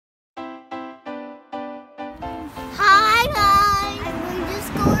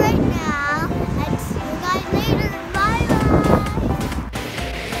right now. And see you guys later. Bye bye.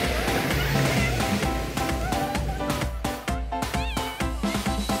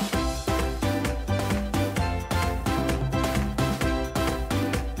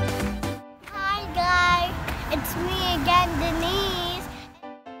 Hi guys, it's me again, Denise.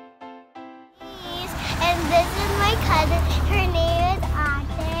 And this is my cousin. Her name is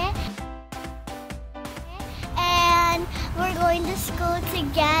Ate. And we're going to school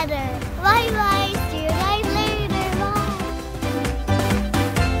together. Bye bye. See you guys later. Bye.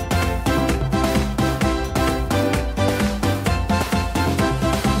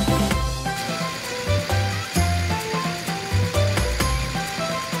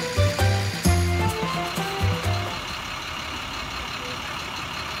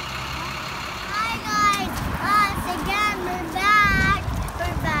 Hi guys, us again. We're back.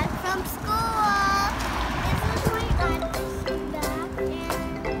 We're back from school. This is my aunt's back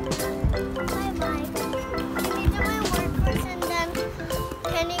and my mic. Can you do my work first and then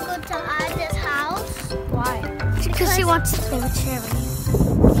can you go to Ada's house? Why? Because she wants to play with Cherry.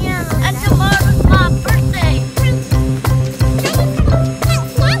 Yeah. And tomorrow's my birthday.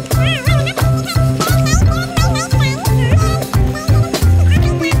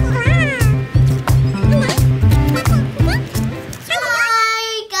 Hi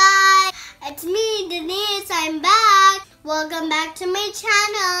guys, it's me Denise. I'm back. Welcome back to my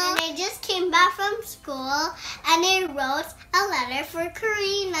channel. And I just came back from school and I wrote a letter for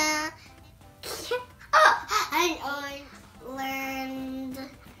Karina. I learned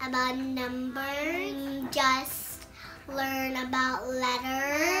about numbers, just learn about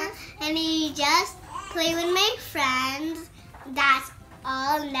letters, and I just play with my friends. That's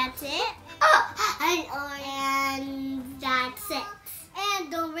all, and that's it. And that's it.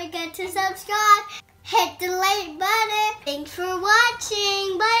 And don't forget to subscribe. Hit the like button. Thanks for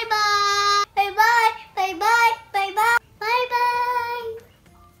watching. Bye bye.